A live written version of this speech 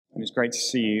It's great to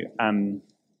see you.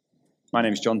 My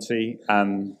name is John T.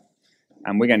 And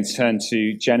we're going to turn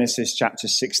to Genesis chapter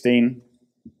 16.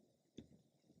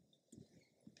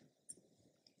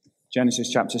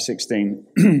 Genesis chapter 16.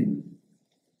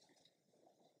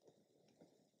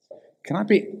 Can I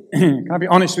be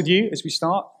honest with you as we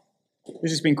start?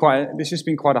 This has been quite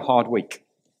a hard week.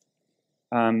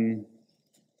 And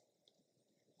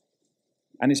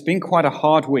it's been quite a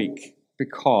hard week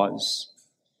because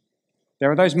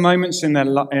there are those moments in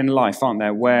life, aren't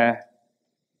there, where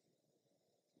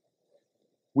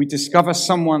we discover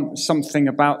something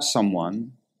about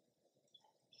someone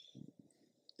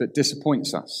that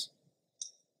disappoints us.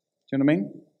 Do you know what I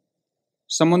mean?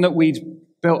 Someone that we'd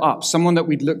built up, someone that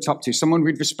we'd looked up to, someone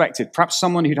we'd respected, perhaps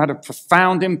someone who'd had a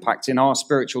profound impact in our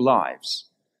spiritual lives.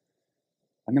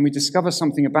 And then we discover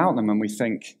something about them and we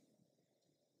think,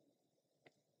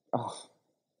 oh,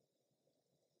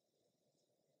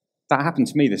 that happened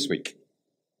to me this week.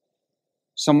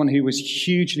 Someone who was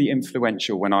hugely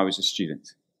influential when I was a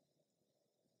student.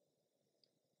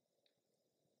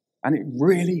 And it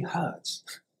really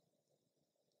hurts.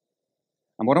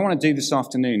 And what I want to do this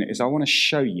afternoon is I want to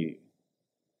show you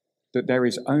that there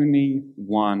is only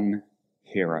one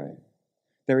hero.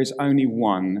 There is only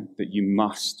one that you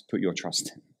must put your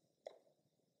trust in.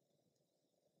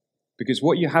 Because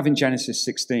what you have in Genesis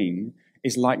 16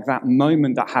 is like that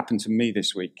moment that happened to me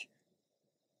this week.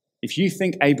 If you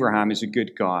think Abraham is a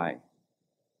good guy,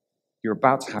 you're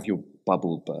about to have your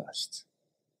bubble burst.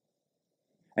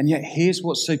 And yet here's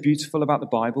what's so beautiful about the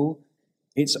Bible.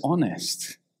 It's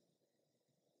honest.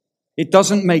 It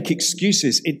doesn't make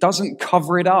excuses. It doesn't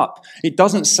cover it up. It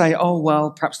doesn't say, oh, well,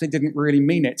 perhaps they didn't really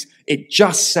mean it. It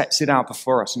just sets it out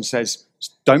before us and says,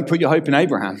 don't put your hope in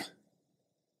Abraham.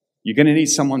 You're going to need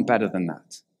someone better than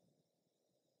that.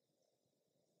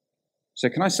 So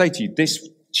can I say to you, this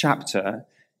chapter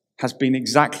has been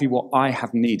exactly what I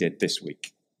have needed this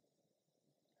week.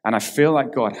 And I feel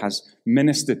like God has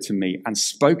ministered to me and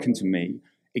spoken to me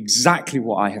exactly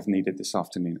what I have needed this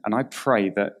afternoon. And I pray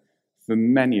that for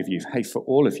many of you, hey, for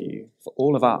all of you, for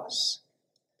all of us,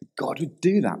 God would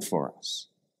do that for us.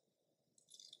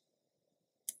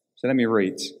 So let me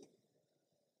read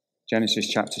Genesis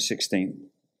chapter 16.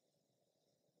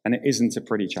 And it isn't a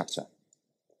pretty chapter.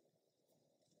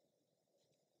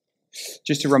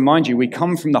 Just to remind you, we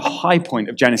come from the high point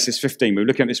of Genesis 15. We were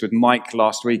looking at this with Mike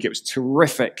last week. It was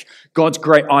terrific. God's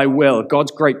great I will.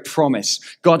 God's great promise.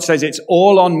 God says, it's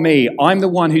all on me. I'm the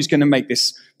one who's going to make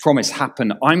this promise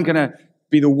happen. I'm going to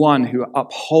be the one who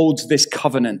upholds this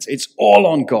covenant. It's all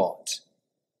on God.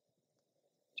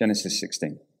 Genesis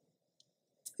 16.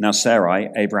 Now Sarai,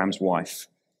 Abraham's wife,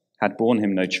 had borne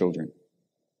him no children.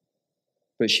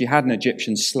 But she had an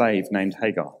Egyptian slave named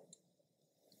Hagar.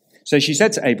 So she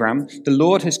said to Abram, the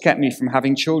Lord has kept me from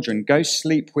having children. Go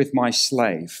sleep with my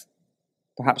slave.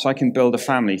 Perhaps I can build a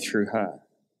family through her.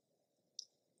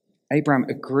 Abram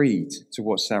agreed to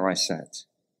what Sarai said.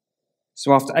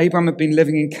 So after Abram had been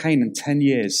living in Canaan 10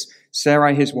 years,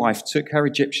 Sarai, his wife, took her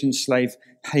Egyptian slave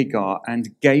Hagar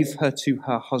and gave her to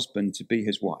her husband to be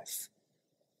his wife.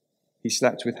 He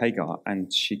slept with Hagar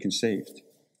and she conceived.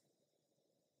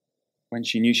 When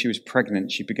she knew she was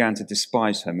pregnant, she began to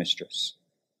despise her mistress.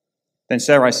 Then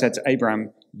Sarai said to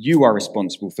Abram, you are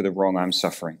responsible for the wrong I'm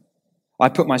suffering. I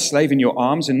put my slave in your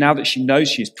arms, and now that she knows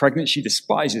she is pregnant, she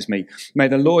despises me. May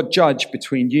the Lord judge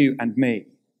between you and me.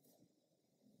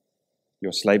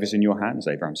 Your slave is in your hands,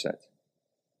 Abram said.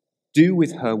 Do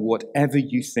with her whatever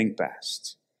you think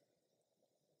best.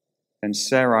 Then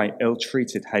Sarai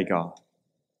ill-treated Hagar,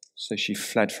 so she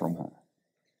fled from her.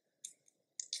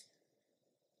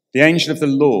 The angel of the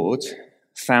Lord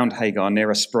found Hagar near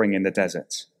a spring in the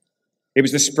desert. It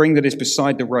was the spring that is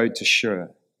beside the road to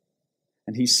Shur.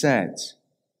 And he said,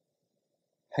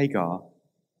 Hagar,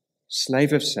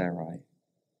 slave of Sarai,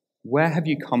 where have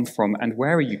you come from and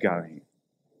where are you going?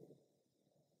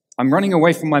 I'm running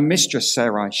away from my mistress,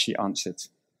 Sarai, she answered.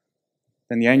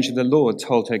 Then the angel of the Lord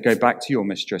told her, go back to your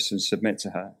mistress and submit to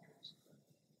her.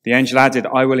 The angel added,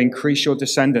 I will increase your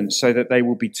descendants so that they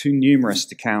will be too numerous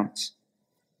to count.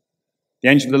 The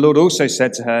angel of the Lord also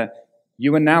said to her,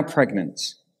 you are now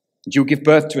pregnant. And you will give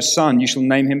birth to a son. You shall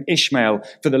name him Ishmael,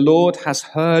 for the Lord has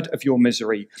heard of your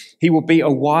misery. He will be a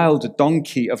wild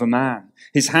donkey of a man.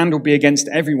 His hand will be against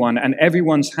everyone, and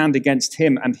everyone's hand against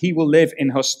him, and he will live in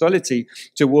hostility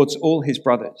towards all his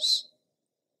brothers.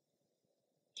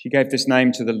 She gave this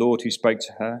name to the Lord who spoke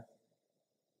to her.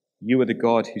 You are the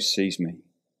God who sees me.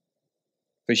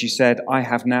 For she said, I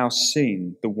have now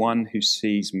seen the one who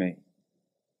sees me.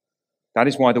 That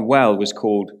is why the well was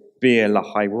called Beer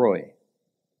Lahai Roi.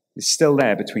 It's still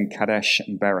there between Kadesh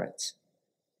and Beret.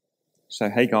 So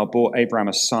Hagar bore Abram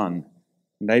a son,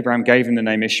 and Abram gave him the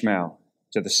name Ishmael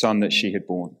to the son that she had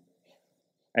borne.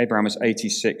 Abram was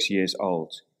 86 years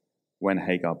old when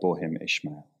Hagar bore him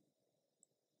Ishmael.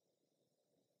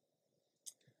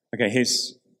 Okay,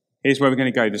 here's where we're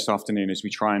going to go this afternoon as we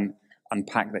try and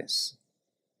unpack this.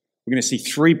 We're going to see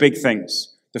three big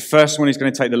things. The first one is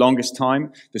going to take the longest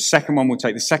time. The second one will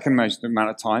take the second most amount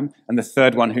of time. And the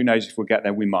third one, who knows if we'll get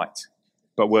there, we might.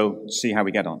 But we'll see how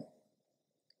we get on.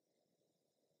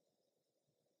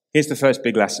 Here's the first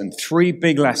big lesson. Three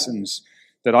big lessons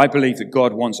that I believe that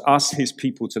God wants us, his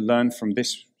people, to learn from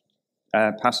this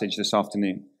passage this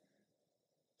afternoon.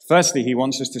 Firstly, he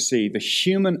wants us to see the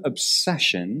human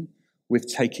obsession with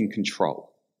taking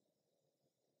control.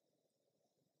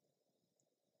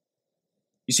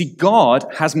 You see, God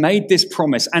has made this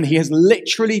promise, and he has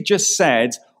literally just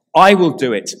said, I will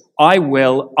do it. I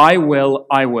will.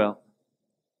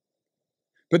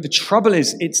 But the trouble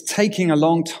is, it's taking a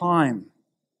long time.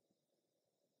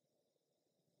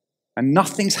 And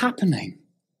nothing's happening.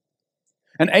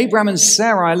 And Abram and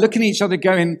Sarai are looking at each other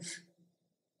going,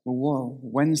 well,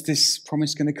 when's this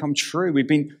promise going to come true?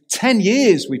 10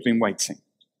 years we've been waiting.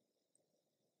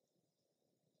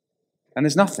 And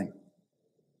there's nothing.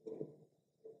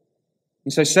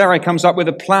 And so Sarai comes up with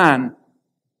a plan.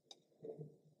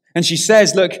 And she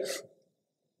says, look,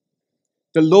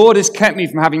 the Lord has kept me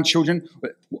from having children.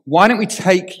 Why don't we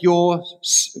take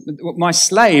my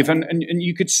slave and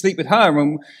you could sleep with her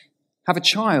and have a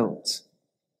child?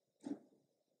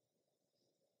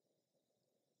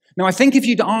 Now, I think if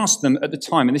you'd asked them at the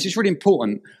time, and this is really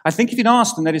important, I think if you'd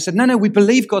asked them, they'd have said, no, we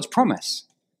believe God's promise.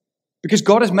 Because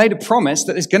God has made a promise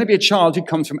that there's going to be a child who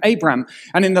comes from Abram.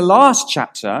 And in the last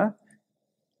chapter,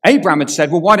 Abram had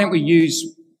said, well, why don't we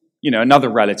use, another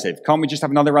relative? Can't we just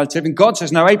have another relative? And God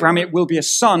says, no, Abram, it will be a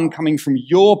son coming from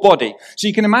your body. So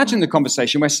you can imagine the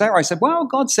conversation where Sarai said, well,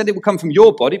 God said it will come from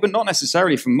your body, but not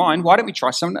necessarily from mine. Why don't we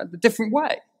try something a different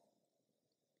way?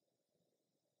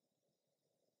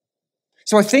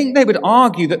 So I think they would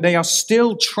argue that they are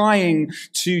still trying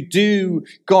to do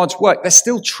God's work. They're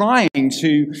still trying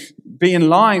to be in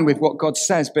line with what God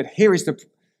says. But here is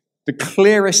the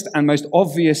clearest and most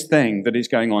obvious thing that is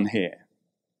going on here.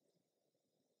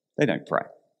 They don't pray.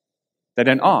 They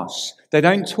don't ask. They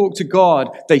don't talk to God.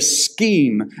 They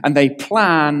scheme and they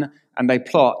plan and they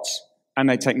plot and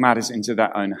they take matters into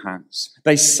their own hands.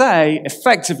 They say,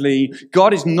 effectively,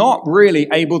 God is not really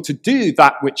able to do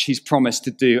that which he's promised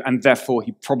to do, and therefore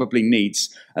he probably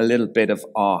needs a little bit of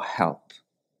our help.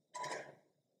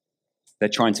 They're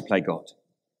trying to play God.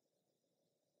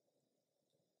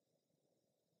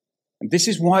 And this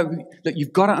is why,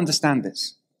 you've got to understand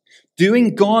this.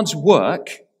 Doing God's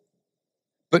work,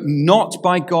 but not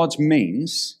by God's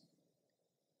means,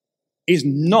 is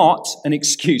not an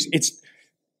excuse.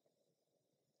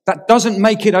 That doesn't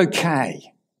make it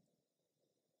okay.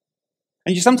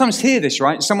 And you sometimes hear this,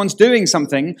 right? Someone's doing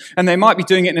something, and they might be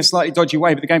doing it in a slightly dodgy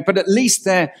way, but they're going, but at least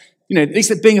they're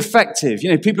being effective.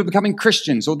 People are becoming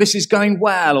Christians, or this is going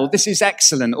well, or this is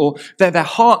excellent, or their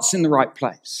heart's in the right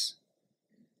place.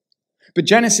 But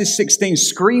Genesis 16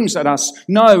 screams at us,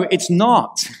 no, it's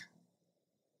not.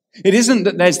 It isn't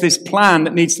that there's this plan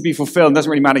that needs to be fulfilled. It doesn't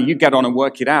really matter. You get on and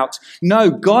work it out. No,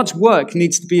 God's work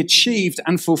needs to be achieved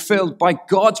and fulfilled by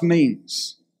God's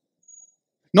means.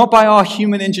 Not by our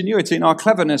human ingenuity and our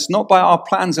cleverness. Not by our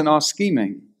plans and our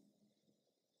scheming.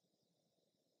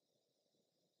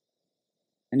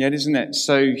 And yet, isn't it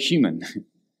so human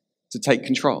to take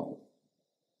control?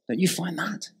 Don't you find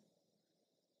that?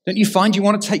 Don't you find you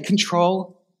want to take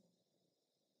control?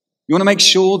 You want to make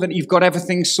sure that you've got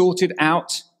everything sorted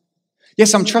out?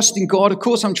 Yes, I'm trusting God. Of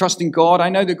course I'm trusting God. I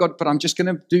know that God, but I'm just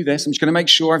going to do this. I'm just going to make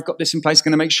sure I've got this in place. I'm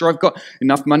going to make sure I've got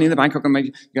enough money in the bank. I'm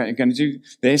going to do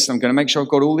this. I'm going to make sure I've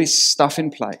got all this stuff in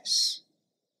place.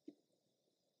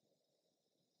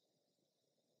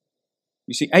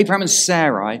 You see, Abram and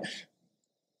Sarai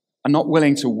are not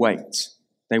willing to wait.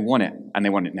 They want it, and they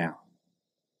want it now.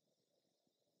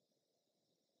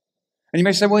 And you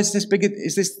may say, well, is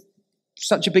this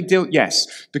such a big deal?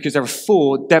 Yes, because there are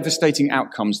 4 devastating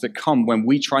outcomes that come when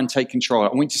we try and take control. I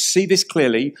want you to see this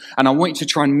clearly, and I want you to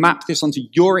try and map this onto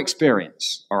your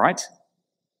experience, all right?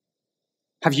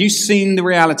 Have you seen the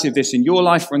reality of this in your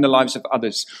life or in the lives of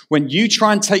others? When you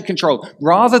try and take control,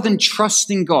 rather than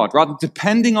trusting God, rather than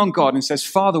depending on God and says,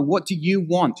 Father, what do you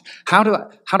want? How do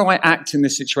I act in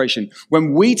this situation?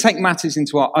 When we take matters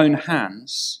into our own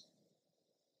hands,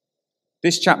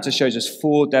 this chapter shows us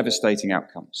 4 devastating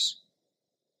outcomes.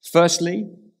 Firstly,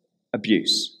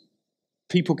 abuse.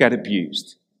 People get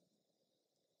abused.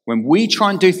 When we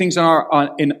try and do things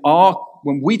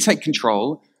when we take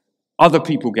control, Other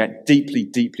people get deeply,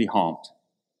 deeply harmed.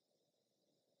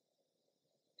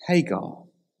 Hagar,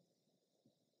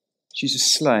 she's a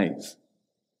slave.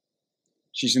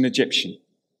 She's an Egyptian.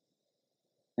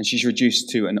 And she's reduced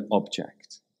to an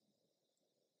object.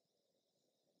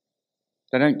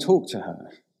 They don't talk to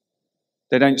her.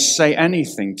 They don't say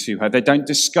anything to her. They don't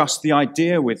discuss the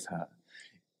idea with her.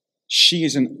 She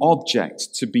is an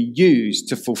object to be used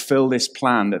to fulfill this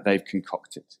plan that they've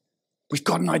concocted. We've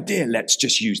got an idea. Let's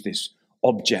just use this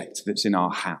object that's in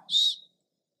our house.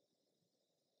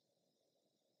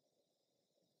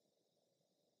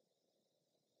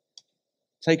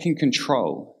 Taking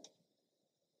control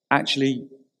actually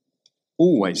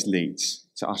always leads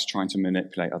to us trying to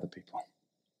manipulate other people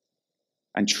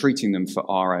and treating them for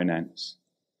our own ends.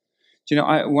 Do you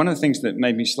know, one of the things that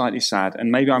made me slightly sad,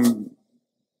 and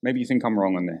maybe you think I'm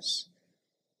wrong on this,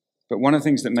 but one of the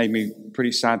things that made me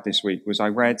pretty sad this week was I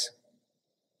read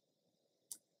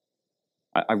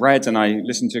and I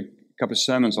listened to a couple of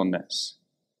sermons on this,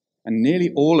 and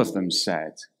nearly all of them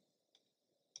said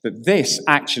that this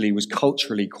actually was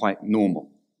culturally quite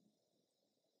normal.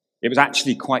 It was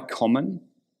actually quite common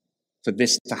for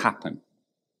this to happen.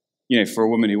 You know, for a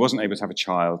woman who wasn't able to have a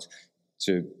child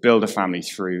to build a family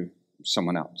through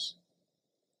someone else.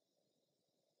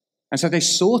 And so they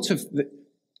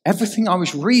everything I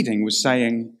was reading was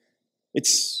saying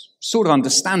it's sort of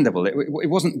understandable. It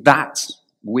wasn't that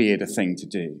weird a thing to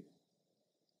do.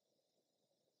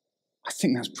 I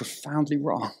think that's profoundly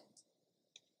wrong.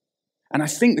 And I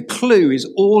think the clue is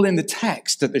all in the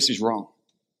text that this is wrong.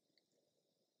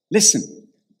 Listen.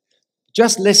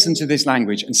 Just listen to this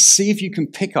language and see if you can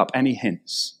pick up any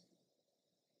hints.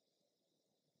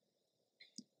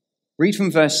 Read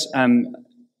from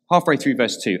halfway through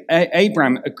verse 2.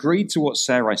 Abram agreed to what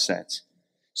Sarai said.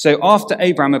 So after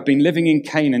Abram had been living in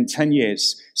Canaan 10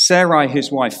 years, Sarai, his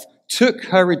wife, took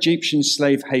her Egyptian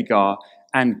slave Hagar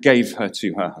and gave her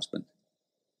to her husband.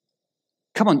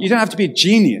 Come on, you don't have to be a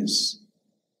genius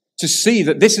to see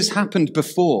that this has happened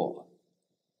before.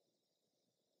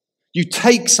 You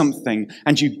take something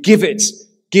and you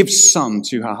give some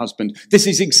to her husband. This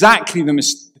is exactly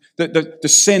the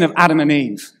sin of Adam and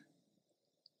Eve.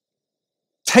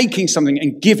 Taking something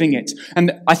and giving it.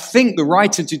 And I think the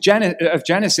writer of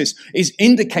Genesis is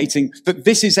indicating that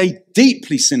this is a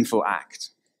deeply sinful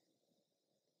act.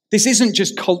 This isn't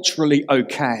just culturally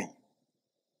okay.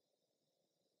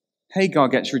 Hagar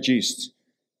gets reduced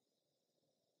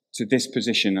to this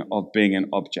position of being an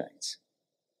object.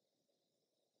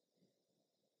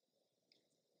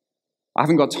 I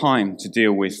haven't got time to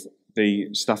deal with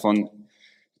the stuff on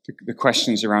the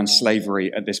questions around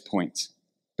slavery at this point.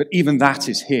 But even that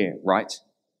is here, right?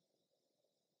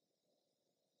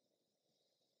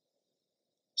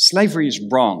 Slavery is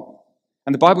wrong.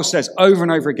 And the Bible says over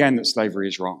and over again that slavery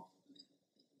is wrong.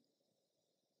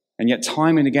 And yet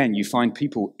time and again you find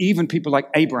people, even people like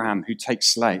Abraham, who take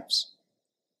slaves.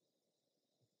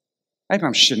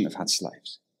 Abraham shouldn't have had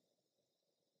slaves.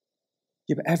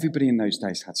 Yeah, but everybody in those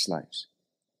days had slaves.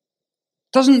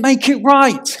 Doesn't make it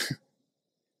right.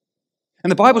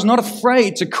 And the Bible's not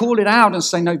afraid to call it out and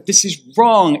say, no, this is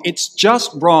wrong. It's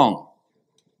just wrong.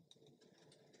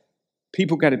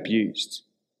 People get abused.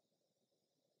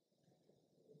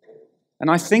 And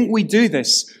I think we do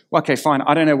this. Well, okay, fine.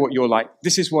 I don't know what you're like.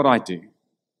 This is what I do.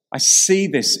 I see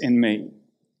this in me.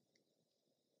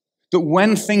 That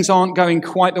when things aren't going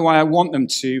quite the way I want them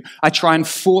to, I try and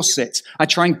force it. I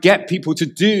try and get people to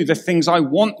do the things I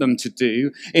want them to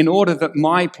do in order that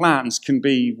my plans can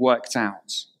be worked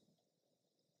out.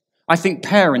 I think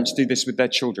parents do this with their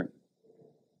children.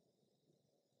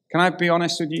 Can I be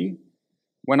honest with you?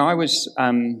 When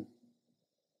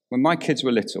my kids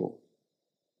were little,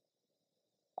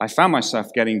 I found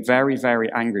myself getting very,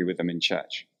 very angry with them in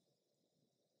church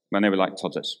when they were like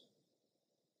toddlers.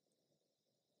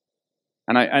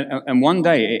 And one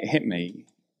day it hit me,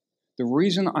 the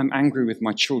reason I'm angry with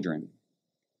my children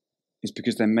is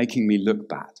because they're making me look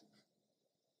bad.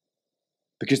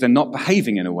 Because they're not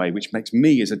behaving in a way which makes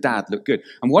me as a dad look good.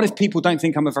 And what if people don't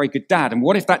think I'm a very good dad? And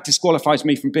what if that disqualifies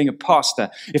me from being a pastor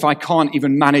if I can't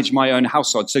even manage my own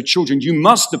household? So children, you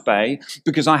must obey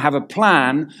because I have a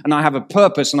plan and I have a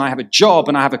purpose and I have a job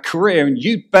and I have a career and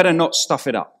you better not stuff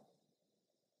it up.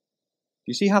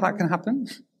 Do you see how that can happen?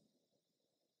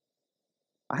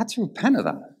 I had to repent of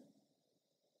that.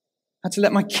 I had to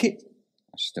let my kid...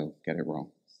 I still get it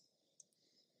wrong.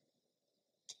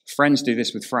 Friends do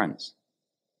this with friends.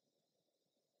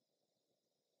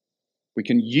 We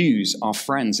can use our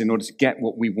friends in order to get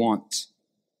what we want.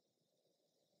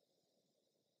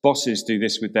 Bosses do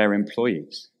this with their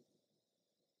employees.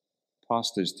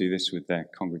 Pastors do this with their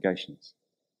congregations.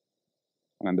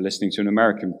 I remember listening to an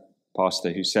American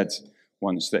pastor who said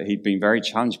once that he'd been very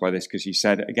challenged by this because he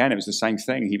said, again, it was the same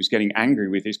thing. He was getting angry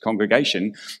with his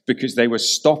congregation because they were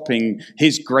stopping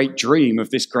his great dream of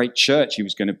this great church he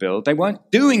was going to build. They weren't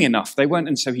doing enough.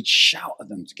 And so he'd shout at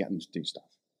them to get them to do stuff.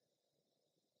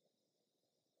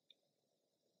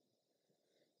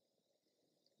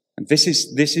 And this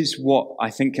is what I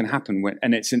think can happen,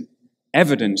 and it's an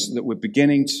evidence that we're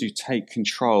beginning to take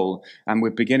control and we're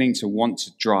beginning to want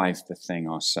to drive the thing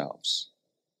ourselves.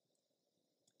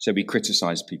 So we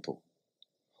criticize people,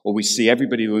 or we see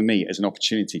everybody we meet as an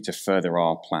opportunity to further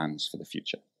our plans for the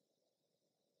future.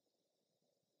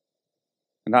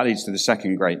 And that leads to the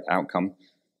second great outcome,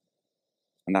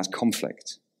 and that's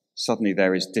conflict. Suddenly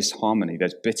there is disharmony,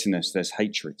 there's bitterness, there's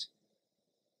hatred.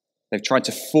 They've tried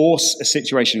to force a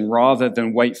situation rather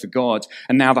than wait for God.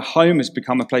 And now the home has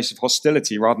become a place of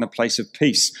hostility rather than a place of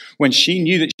peace. When she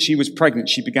knew that she was pregnant,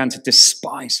 she began to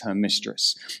despise her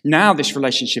mistress. Now this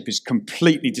relationship is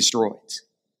completely destroyed.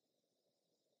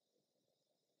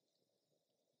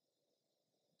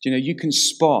 You can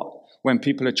spot when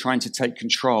people are trying to take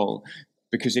control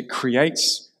because it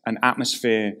creates an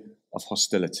atmosphere of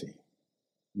hostility,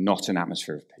 not an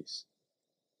atmosphere of peace.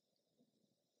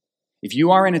 If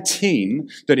you are in a team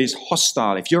that is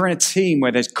hostile, if you're in a team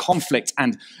where there's conflict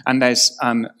and there's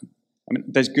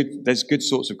there's good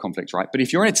sorts of conflict, right? But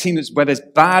if you're in a team where there's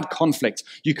bad conflict,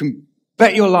 you can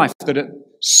bet your life that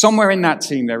somewhere in that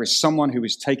team there is someone who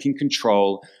is taking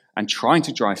control and trying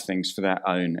to drive things for their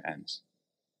own ends.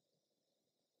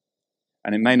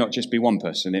 And it may not just be one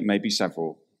person, it may be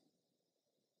several.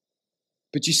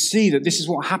 But you see that this is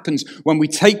what happens when we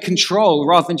take control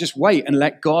rather than just wait and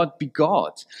let God be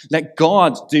God. Let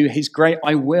God do his great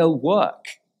I will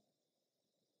work.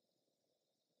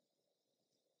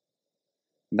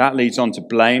 That leads on to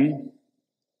blame.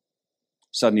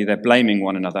 Suddenly they're blaming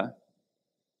one another.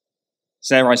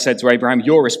 Sarai said to Abraham,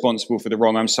 "You're responsible for the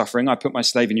wrong I'm suffering. I put my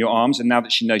slave in your arms, and now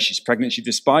that she knows she's pregnant, she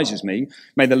despises me.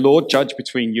 May the Lord judge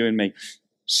between you and me."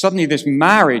 Suddenly this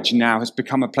marriage now has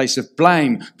become a place of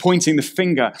blame, pointing the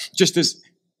finger, just as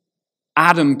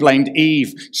Adam blamed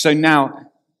Eve. So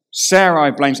now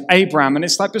Sarai blames Abraham, and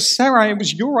it's like, but Sarai, it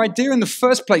was your idea in the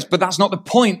first place, but that's not the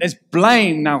point. There's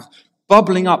blame now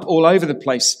bubbling up all over the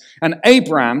place. And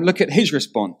Abraham, look at his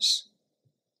response.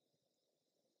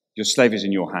 Your slave is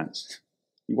in your hands.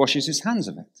 He washes his hands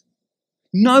of it.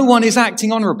 No one is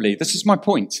acting honorably. This is my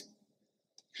point.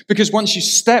 Because once you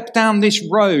step down this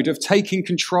road of taking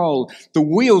control, the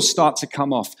wheels start to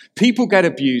come off. People get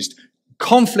abused,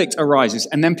 conflict arises,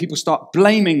 and then people start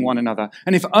blaming one another.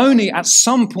 And if only at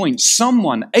some point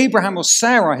someone, Abraham or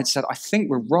Sarah, had said, "I think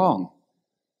we're wrong.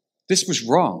 This was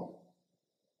wrong.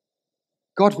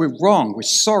 God, we're wrong. We're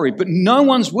sorry." But no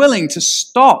one's willing to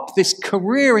stop this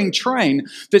careering train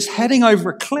that's heading over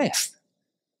a cliff.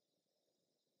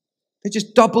 They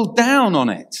just double down on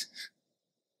it.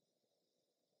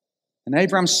 And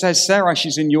Abraham says, "Sarai,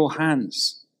 she's in your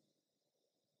hands."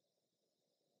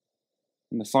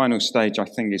 And the final stage, I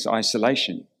think, is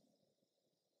isolation,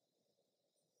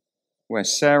 where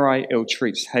Sarai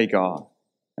ill-treats Hagar,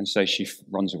 and so she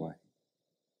runs away.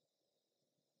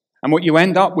 And what you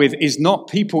end up with is not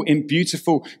people in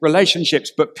beautiful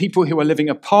relationships, but people who are living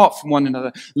apart from one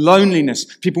another.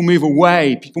 Loneliness. People move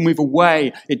away.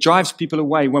 It drives people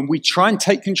away. When we try and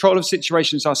take control of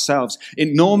situations ourselves, it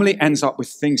normally ends up with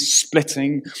things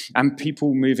splitting and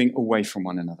people moving away from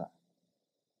one another.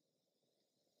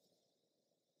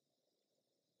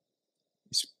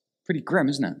 It's pretty grim,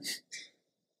 isn't it?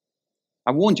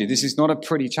 I warned you, this is not a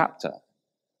pretty chapter.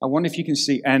 I wonder if you can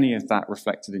see any of that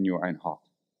reflected in your own heart.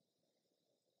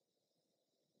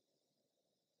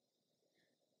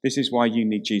 This is why you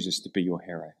need Jesus to be your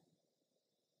hero.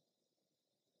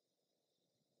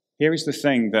 Here is the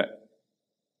thing that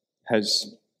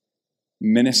has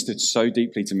ministered so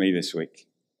deeply to me this week.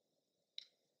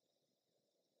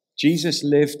 Jesus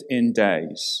lived in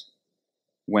days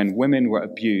when women were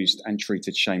abused and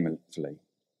treated shamefully,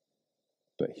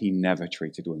 but he never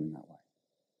treated women that way.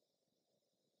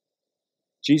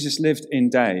 Jesus lived in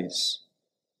days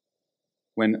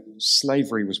when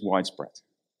slavery was widespread.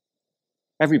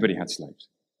 Everybody had slaves.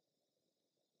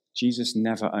 Jesus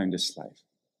never owned a slave.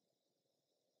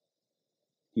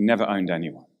 He never owned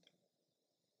anyone.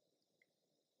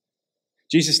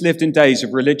 Jesus lived in days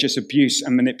of religious abuse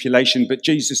and manipulation, but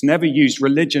Jesus never used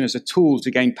religion as a tool to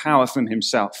gain power from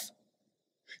himself.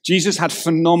 Jesus had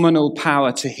phenomenal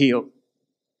power to heal.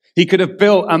 He could have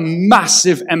built a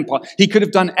massive empire. He could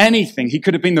have done anything. He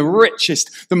could have been the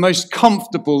richest, the most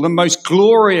comfortable, the most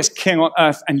glorious king on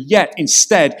earth. And yet,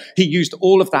 instead, he used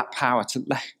all of that power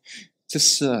to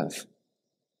serve.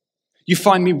 You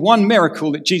find me one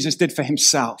miracle that Jesus did for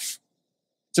himself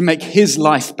to make his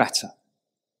life better.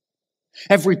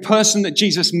 Every person that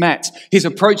Jesus met, his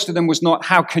approach to them was not,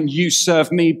 how can you serve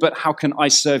me, but how can I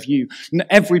serve you? And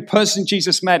every person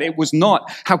Jesus met, it was not,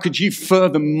 how could you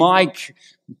further my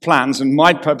plans and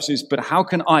my purposes, but how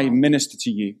can I minister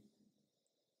to you?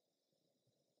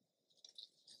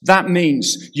 That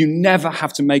means you never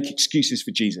have to make excuses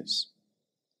for Jesus.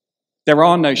 There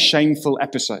are no shameful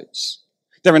episodes.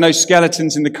 There are no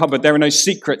skeletons in the cupboard. There are no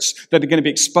secrets that are going to be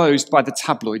exposed by the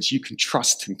tabloids. You can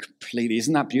trust him completely.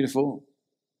 Isn't that beautiful?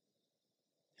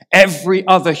 Every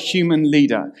other human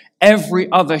leader,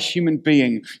 every other human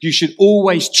being, you should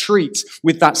always treat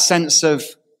with that sense of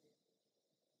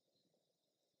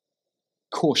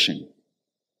caution,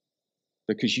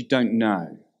 because you don't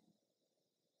know.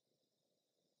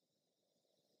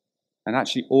 And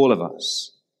actually, all of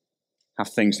us have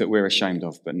things that we're ashamed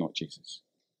of, but not Jesus.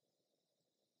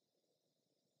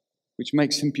 Which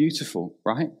makes him beautiful,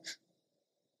 right?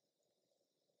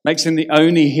 Makes him the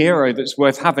only hero that's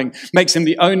worth having. Makes him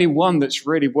the only one that's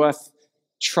really worth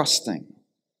trusting.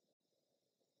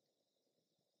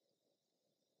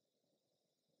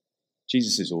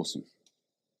 Jesus is awesome.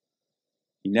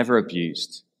 He never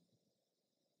abused,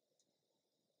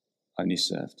 only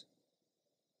served.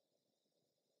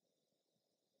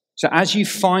 So as you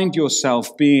find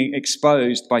yourself being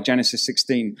exposed by Genesis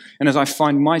 16, and as I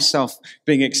find myself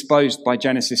being exposed by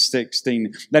Genesis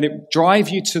 16, let it drive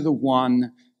you to the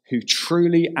one who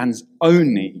truly and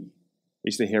only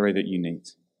is the hero that you need.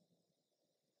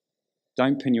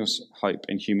 Don't pin your hope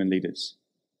in human leaders.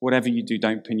 Whatever you do,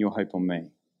 don't pin your hope on me.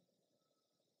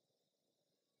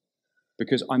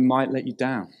 Because I might let you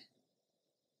down.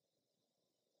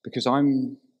 Because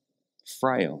I'm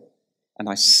frail and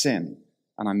I sin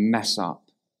and I mess up.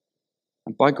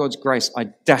 And by God's grace, I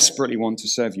desperately want to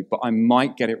serve you, but I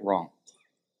might get it wrong.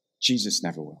 Jesus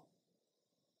never will.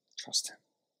 Trust him.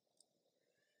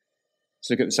 Let's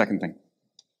look at the second thing.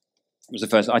 It was the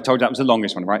first. I told you that was the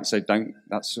longest one, right? So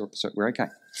we're okay.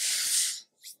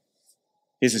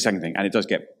 Here's the second thing, and it does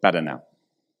get better now.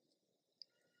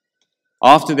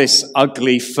 After this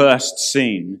ugly first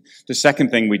scene, the second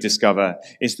thing we discover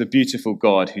is the beautiful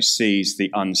God who sees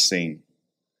the unseen.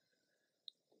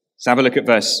 Let's have a look at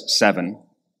verse 7.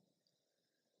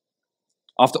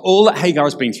 After all that Hagar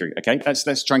has been through, okay,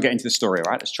 let's try and get into the story,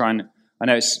 all right? I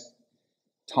know it's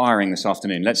tiring this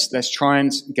afternoon. Let's try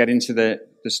and get into the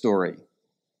story.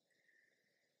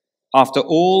 After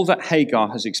all that Hagar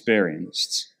has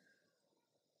experienced,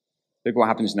 look what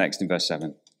happens next in verse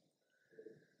 7.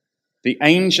 The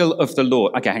angel of the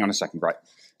Lord. Okay, hang on a second, right?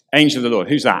 Angel of the Lord.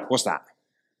 Who's that? What's that?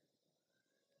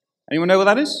 Anyone know what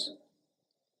that is?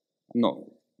 I'm not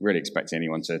really expecting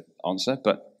anyone to answer,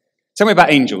 but tell me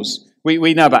about angels.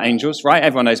 We know about angels, right?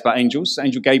 Everyone knows about angels.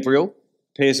 Angel Gabriel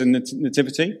appears in the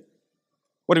Nativity.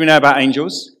 What do we know about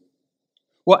angels?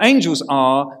 Well, angels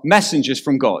are messengers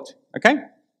from God, okay?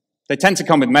 They tend to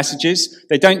come with messages.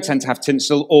 They don't tend to have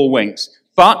tinsel or wings,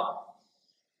 but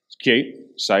it's cute.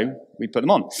 So we put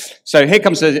them on. So here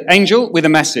comes the angel with a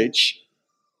message.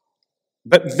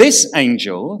 But this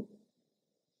angel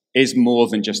is more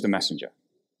than just a messenger.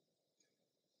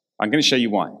 I'm going to show you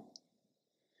why.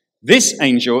 This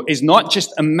angel is not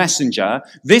just a messenger.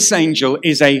 This angel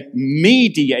is a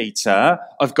mediator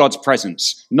of God's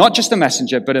presence. Not just a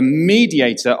messenger, but a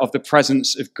mediator of the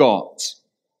presence of God.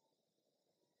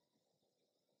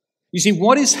 You see,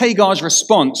 what is Hagar's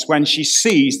response when she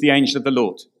sees the angel of the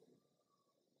Lord?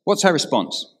 What's her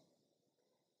response?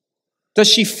 Does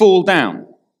she fall down?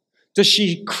 Does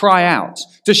she cry out?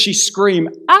 Does she scream,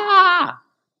 ah?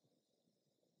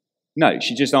 No,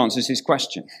 she just answers his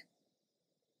question.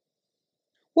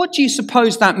 What do you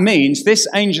suppose that means this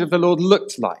angel of the Lord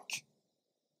looked like?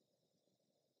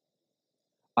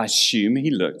 I assume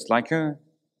he looked like a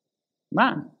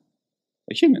man,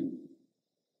 a human.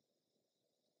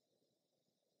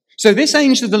 So this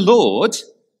angel of the Lord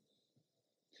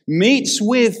meets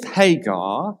with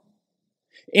Hagar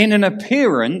in an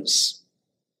appearance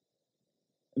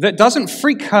that doesn't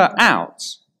freak her out.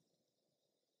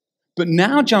 But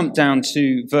now jump down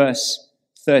to verse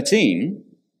 13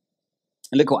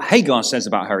 and look what Hagar says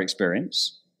about her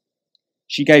experience.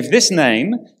 She gave this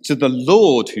name to the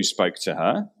Lord who spoke to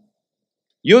her.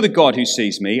 You're the God who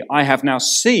sees me. I have now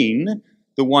seen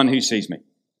the one who sees me.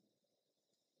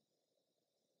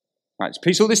 Right, let's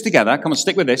piece all this together. Come on,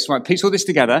 stick with this. Right, piece all this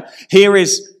together. Here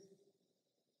is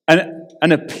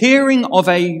an appearing of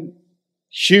a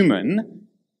human,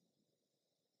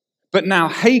 but now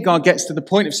Hagar gets to the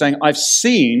point of saying, I've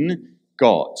seen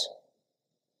God.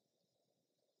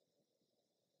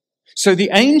 So the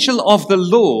angel of the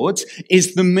Lord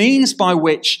is the means by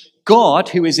which God,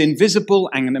 who is invisible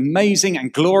and amazing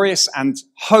and glorious and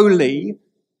holy,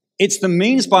 it's the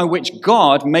means by which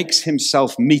God makes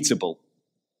himself meetable.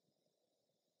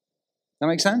 That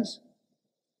make sense?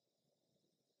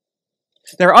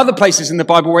 There are other places in the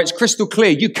Bible where it's crystal clear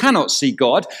you cannot see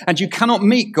God and you cannot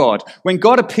meet God. When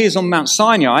God appears on Mount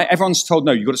Sinai, everyone's told,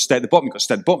 no, you've got to stay at the bottom, you've got to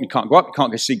stay at the bottom, you can't go up, you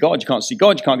can't go see God, you can't see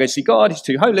God, you can't go see God, he's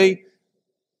too holy.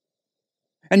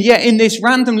 And yet in this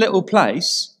random little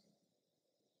place,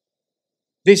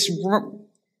 this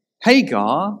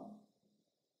Hagar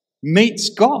meets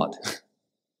God.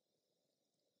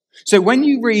 So when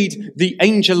you read the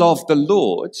angel of the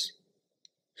Lord,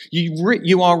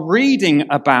 you are reading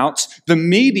about the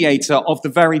mediator of the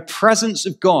very presence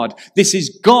of God. This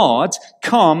is God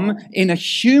come in a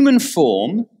human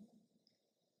form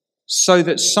so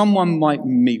that someone might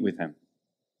meet with him.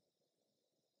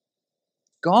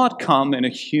 God come in a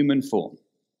human form,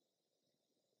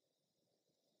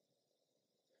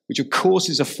 which of course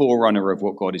is a forerunner of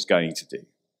what God is going to do.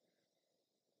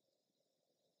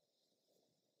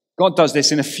 God does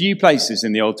this in a few places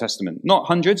in the Old Testament, not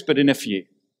hundreds, but in a few.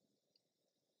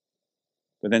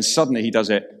 But then suddenly he does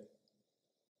it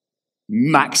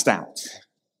maxed out.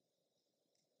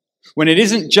 When it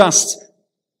isn't just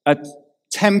a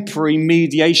temporary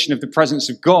mediation of the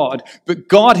presence of God, but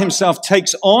God himself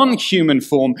takes on human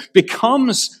form,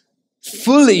 becomes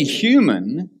fully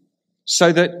human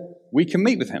so that we can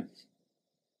meet with him.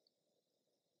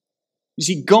 You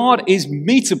see, God is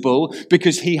meetable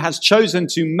because he has chosen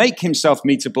to make himself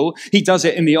meetable. He does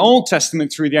it in the Old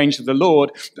Testament through the angel of the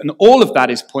Lord, and all of that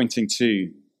is pointing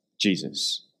to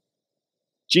Jesus.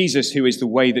 Jesus, who is the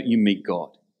way that you meet God.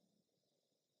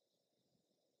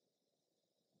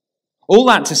 All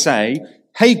that to say,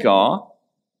 Hagar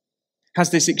has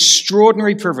this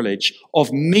extraordinary privilege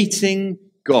of meeting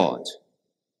God.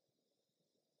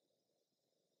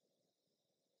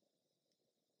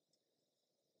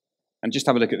 And just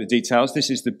have a look at the details. This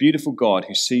is the beautiful God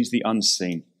who sees the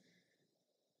unseen.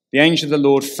 The angel of the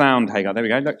Lord found Hagar. There we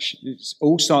go. Look, it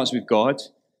all starts with God.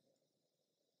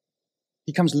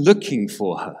 He comes looking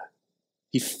for her.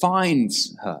 He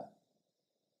finds her.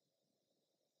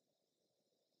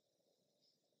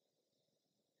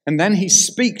 And then he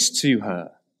speaks to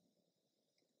her.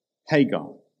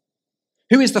 Hagar.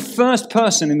 Who is the first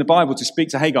person in the Bible to speak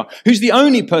to Hagar? Who's the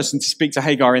only person to speak to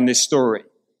Hagar in this story?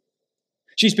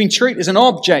 She's been treated as an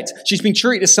object. She's been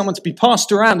treated as someone to be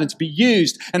passed around and to be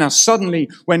used. And now suddenly,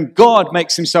 when God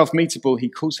makes himself meetable, he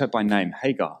calls her by name.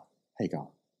 Hagar. Hagar.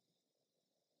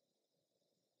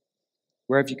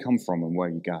 Where have you come from and where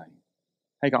are you going?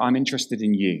 Hagar, I'm interested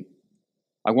in you.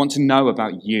 I want to know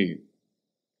about you.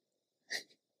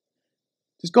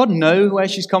 Does God know where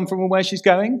she's come from and where she's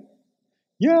going?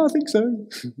 Yeah, I think so.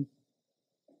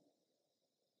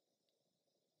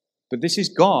 But this is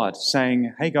God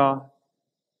saying, Hagar,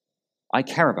 I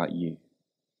care about you.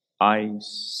 I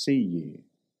see you.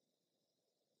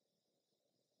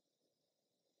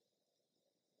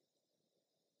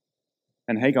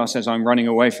 And Hagar says, I'm running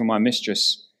away from my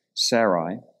mistress,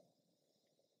 Sarai.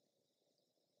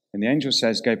 And the angel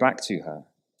says, go back to her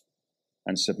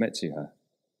and submit to her.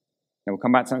 Now we'll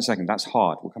come back to that in a second. That's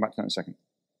hard. We'll come back to that in a second.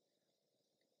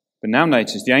 But now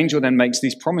notice, the angel then makes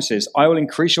these promises. I will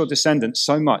increase your descendants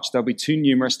so much they'll be too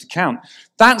numerous to count.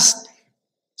 That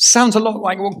sounds a lot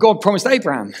like what God promised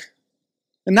Abraham.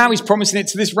 And now he's promising it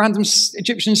to this random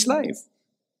Egyptian slave.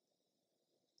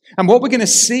 And what we're going to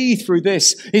see through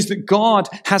this is that God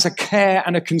has a care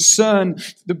and a concern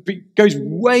that goes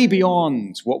way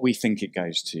beyond what we think it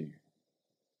goes to.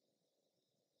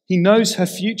 He knows her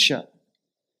future.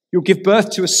 You'll give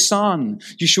birth to a son.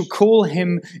 You shall call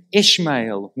him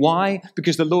Ishmael. Why?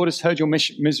 Because the Lord has heard your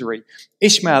misery.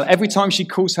 Ishmael, every time she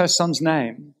calls her son's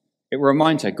name, it will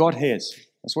remind her, God hears.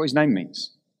 That's what his name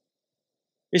means.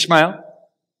 Ishmael,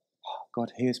 oh,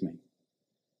 God hears me.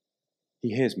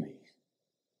 He hears me.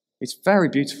 It's very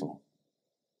beautiful.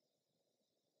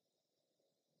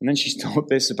 And then she's told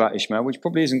this about Ishmael, which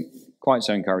probably isn't quite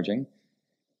so encouraging.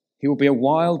 He will be a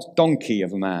wild donkey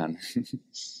of a man.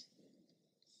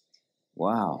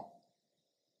 Wow.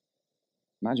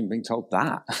 Imagine being told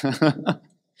that.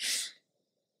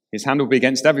 His hand will be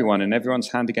against everyone, and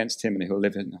everyone's hand against him, and he'll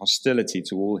live in hostility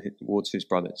towards his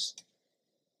brothers.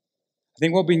 I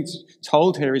think what we're being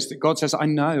told here is that God says, I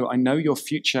know your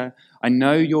future. I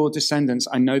know your descendants.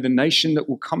 I know the nation that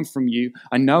will come from you.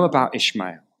 I know about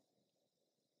Ishmael.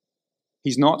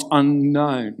 He's not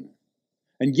unknown.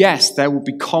 And yes, there will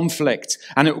be conflict,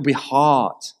 and it will be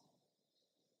hard.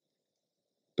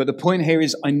 But the point here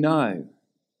is, I know.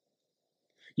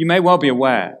 You may well be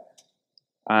aware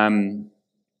that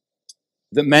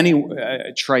many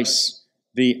trace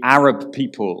the Arab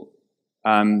people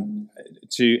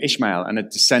to Ishmael and are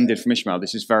descended from Ishmael.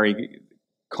 This is very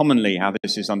commonly how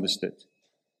this is understood.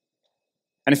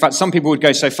 And in fact, some people would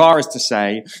go so far as to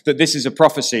say that this is a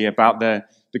prophecy about the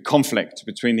conflict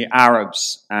between the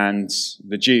Arabs and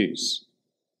the Jews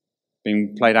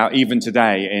being played out even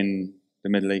today in the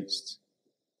Middle East.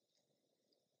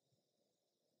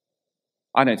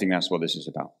 I don't think that's what this is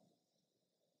about.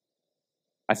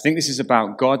 I think this is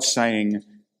about God saying,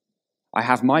 I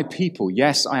have my people.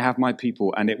 Yes, I have my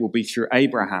people, and it will be through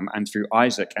Abraham and through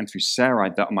Isaac and through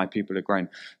Sarai that my people are grown.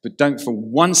 But don't for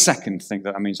 1 second think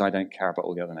that means I don't care about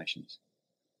all the other nations.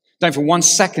 Don't for 1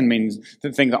 second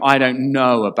think that I don't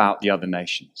know about the other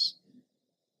nations.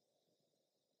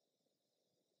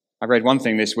 I read one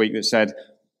thing this week that said,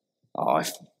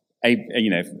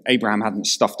 if Abraham hadn't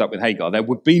stuffed up with Hagar, there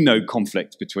would be no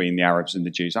conflict between the Arabs and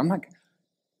the Jews. I'm like,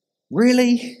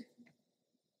 really?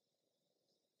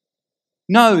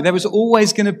 No, there was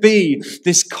always going to be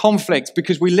this conflict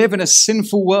because we live in a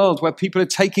sinful world where people are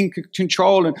taking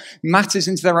control and matters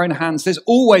into their own hands. There's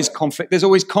always conflict. There's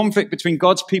always conflict between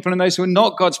God's people and those who are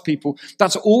not God's people.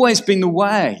 That's always been the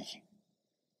way.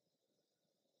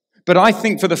 But I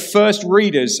think for the first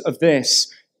readers of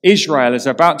this, Israel is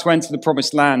about to enter the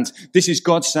promised land. This is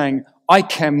God saying, I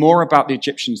care more about the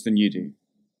Egyptians than you do.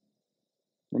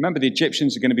 Remember, the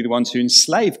Egyptians are going to be the ones who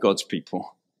enslave God's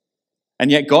people.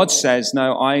 And yet God says,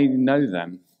 no, I know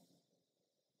them.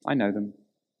 I know them.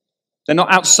 They're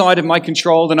not outside of my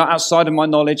control. They're not outside of my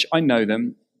knowledge. I know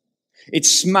them. It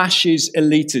smashes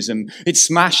elitism. It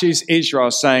smashes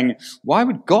Israel saying, why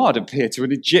would God appear to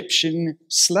an Egyptian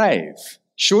slave?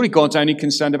 Surely God's only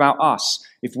concerned about us.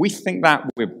 If we think that,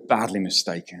 we're badly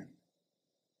mistaken.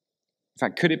 In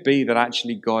fact, could it be that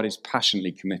actually God is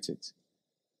passionately committed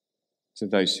to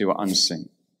those who are unseen,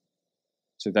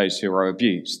 to those who are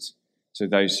abused, to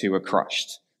those who are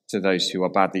crushed, to those who are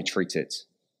badly treated?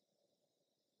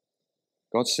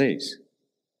 God sees.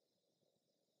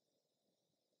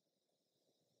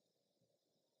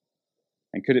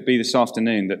 And could it be this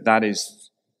afternoon that that is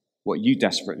what you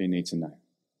desperately need to know?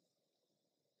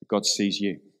 God sees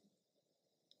you.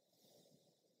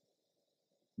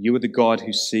 You are the God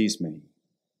who sees me.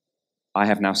 I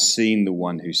have now seen the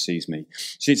one who sees me.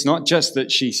 See, it's not just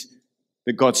that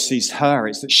God sees her,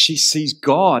 it's that she sees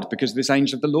God because of this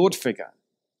angel of the Lord figure.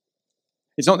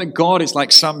 It's not that God is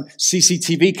like some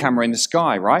CCTV camera in the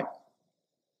sky, right?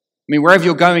 I mean, wherever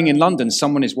you're going in London,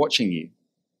 someone is watching you.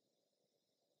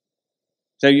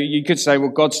 So you could say, well,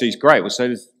 God sees, great. Well, so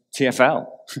does TfL.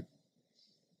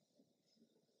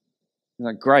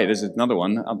 Like, great, there's another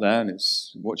one up there and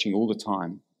it's watching all the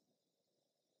time.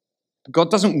 But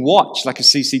God doesn't watch like a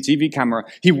CCTV camera.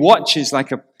 He watches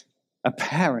like a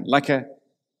parent, like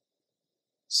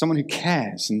someone who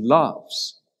cares and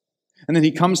loves. And then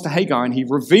he comes to Hagar and he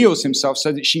reveals himself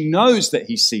so that she knows that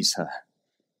he sees her.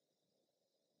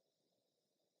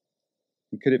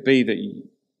 And could it be that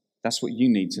that's what you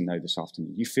need to know this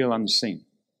afternoon? You feel unseen.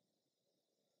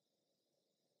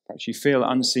 Perhaps you feel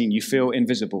unseen, you feel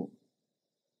invisible.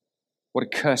 What a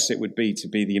curse it would be to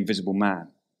be the invisible man,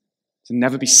 to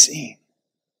never be seen.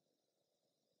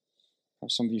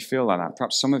 Perhaps some of you feel like that.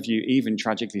 Perhaps some of you even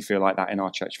tragically feel like that in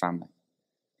our church family.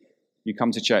 You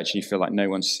come to church and you feel like no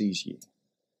one sees you.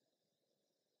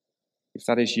 If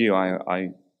that is you,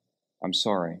 I'm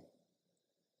sorry.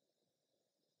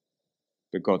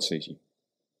 But God sees you.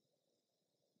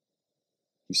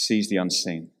 He sees the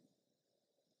unseen.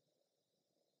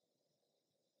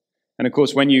 And of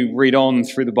course, when you read on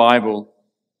through the Bible,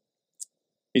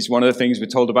 it's one of the things we're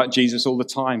told about Jesus all the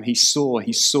time. He saw.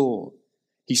 He saw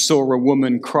a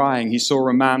woman crying. He saw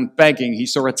a man begging. He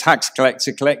saw a tax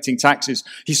collector collecting taxes.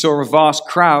 He saw a vast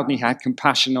crowd and he had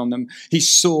compassion on them. He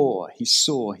saw. He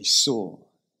sees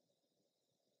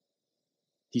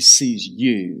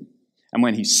you. And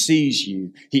when he sees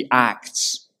you, he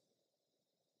acts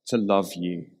to love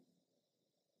you,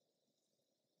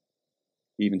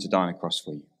 even to die on a cross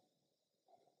for you.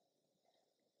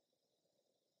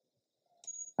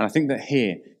 And I think that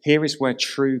here is where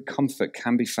true comfort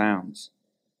can be found,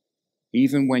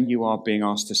 even when you are being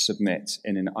asked to submit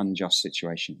in an unjust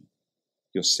situation.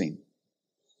 You're seen.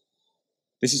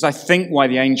 This is, I think, why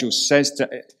the angel says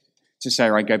to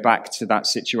Sarai, go back to that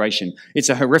situation. It's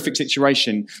a horrific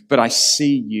situation, but I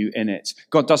see you in it.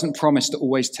 God doesn't promise to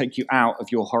always take you out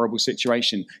of your horrible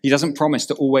situation. He doesn't promise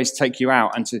to always take you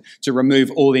out and to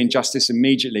remove all the injustice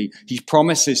immediately. He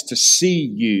promises to see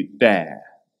you there.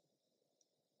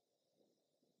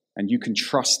 And you can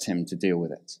trust him to deal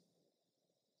with it.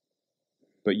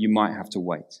 But you might have to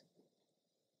wait.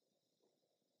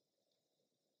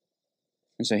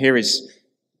 And so here is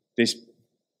this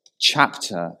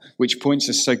chapter which points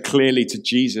us so clearly to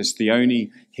Jesus, the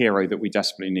only hero that we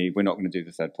desperately need. We're not going to do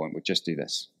the third point. We'll just do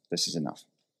this. This is enough.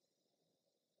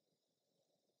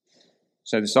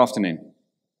 So this afternoon,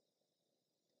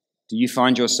 do you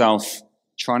find yourself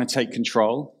trying to take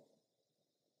control?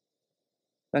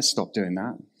 Let's stop doing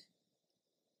that.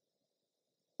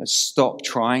 Let's stop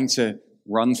trying to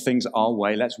run things our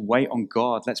way. Let's wait on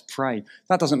God. Let's pray.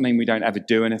 That doesn't mean we don't ever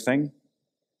do anything,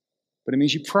 but it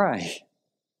means you pray.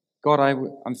 God,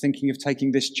 I'm thinking of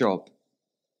taking this job.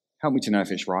 Help me to know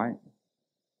if it's right.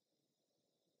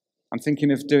 I'm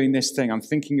thinking of doing this thing. I'm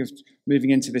thinking of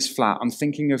moving into this flat. I'm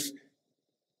thinking of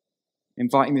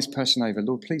inviting this person over.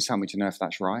 Lord, please help me to know if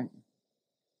that's right.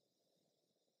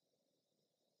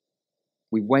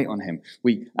 We wait on him.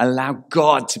 We allow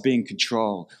God to be in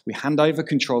control. We hand over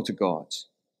control to God.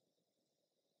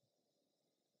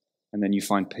 And then you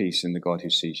find peace in the God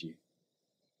who sees you.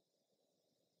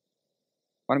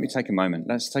 Why don't we take a moment?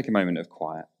 Let's take a moment of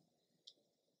quiet.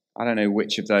 I don't know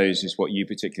which of those is what you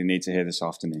particularly need to hear this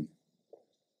afternoon.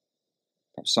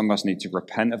 Perhaps some of us need to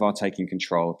repent of our taking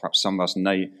control. Perhaps some of us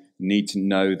need to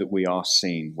know that we are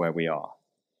seen where we are.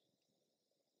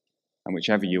 And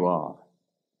whichever you are,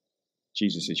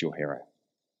 Jesus is your hero.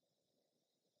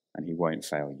 And he won't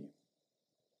fail you.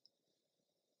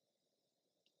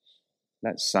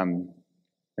 Let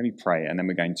me pray, and then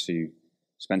we're going to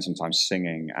spend some time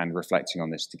singing and reflecting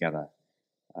on this together.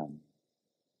 Let's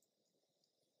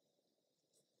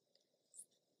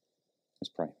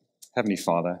pray. Heavenly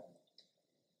Father,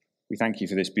 we thank you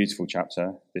for this beautiful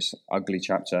chapter, this ugly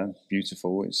chapter,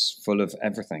 beautiful. It's full of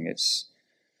everything. It's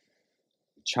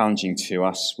challenging to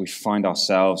us. We find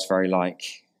ourselves very like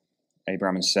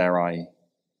Abram and Sarai,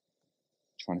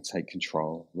 trying to take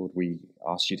control. Lord, we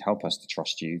ask you to help us to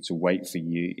trust you, to wait for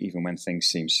you, even when things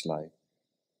seem slow.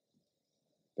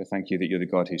 But thank you that you're the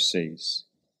God who sees.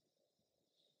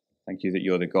 Thank you that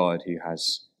you're the God who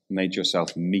has made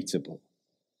yourself meetable,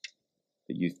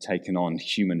 that you've taken on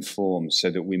human form so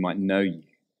that we might know you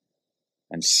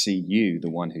and see you, the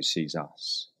one who sees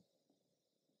us.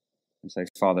 And so,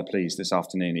 Father, please, this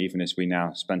afternoon, even as we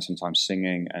now spend some time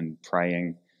singing and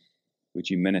praying, would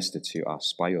you minister to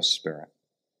us by your Spirit?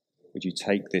 Would you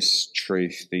take this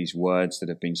truth, these words that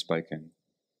have been spoken,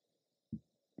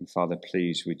 and Father,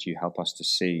 please, would you help us to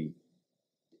see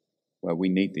where we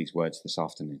need these words this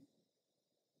afternoon?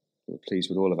 Lord, please,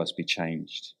 would all of us be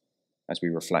changed as we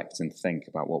reflect and think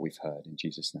about what we've heard. In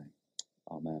Jesus' name,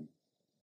 amen.